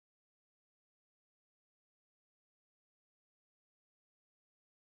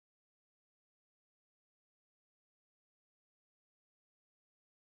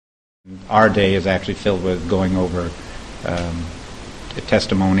Our day is actually filled with going over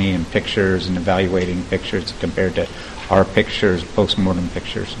testimony and pictures and evaluating pictures compared to our pictures, post-mortem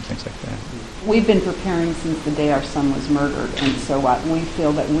pictures and things like that. We've been preparing since the day our son was murdered, and so we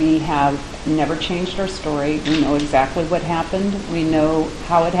feel that we have never changed our story. We know exactly what happened. We know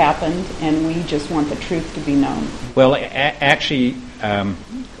how it happened, and we just want the truth to be known. Well, actually,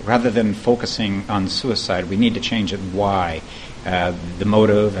 rather than focusing on suicide, we need to change it why. The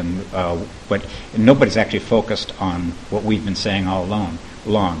motive and what nobody's actually focused on what we've been saying all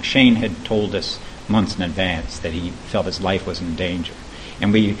along. Shane had told us months in advance that he felt his life was in danger,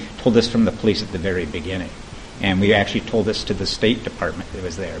 and we told this from the police at the very beginning, and we actually told this to the State Department that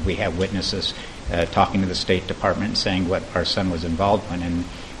was there. We have witnesses talking to the State Department and saying what our son was involved in,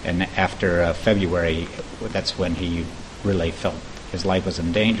 and after February, that's when he really felt his life was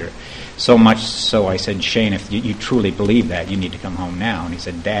in danger. So much so I said, Shane, if you truly believe that, you need to come home now. And he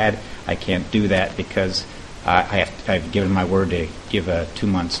said, Dad, I can't do that because I've given my word to give a 2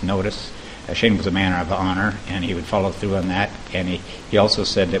 months notice. Shane was a man of honor, and he would follow through on that. And he also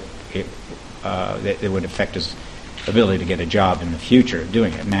said that it would affect his ability to get a job in the future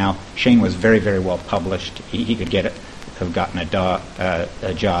doing it. Now, Shane was very, very well published. He could have gotten a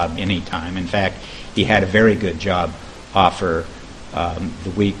job any time. In fact, he had a very good job offer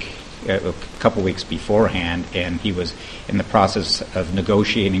a couple weeks beforehand, and he was in the process of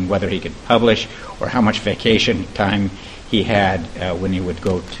negotiating whether he could publish or how much vacation time he had when he would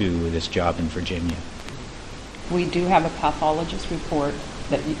go to this job in Virginia. We do have a pathologist report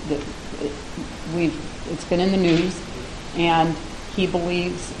that it's been in the news, and he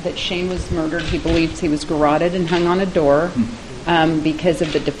believes that Shane was murdered. He believes he was garroted and hung on a door because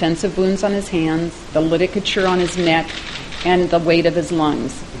of the defensive wounds on his hands, the ligature on his neck, and the weight of his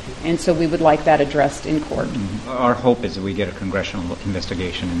lungs. And so we would like that addressed in court. Our hope is that we get a congressional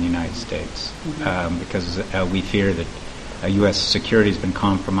investigation in the United States because we fear that U.S. security has been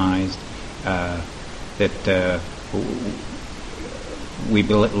compromised, that we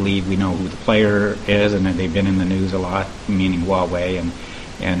believe we know who the player is, and that they've been in the news a lot, meaning Huawei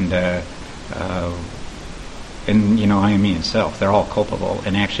and IME itself. They're all culpable,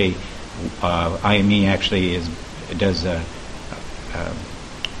 and actually IME actually does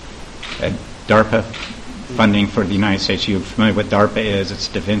DARPA funding for the United States. You're familiar with what DARPA is? It's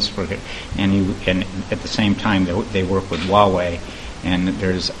defense program, and at the same time they work with Huawei, and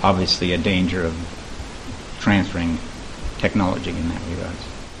there's obviously a danger of transferring technology in that regard.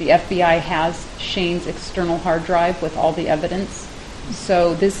 The FBI has Shane's external hard drive with all the evidence,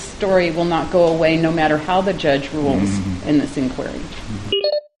 so this story will not go away no matter how the judge rules in this inquiry.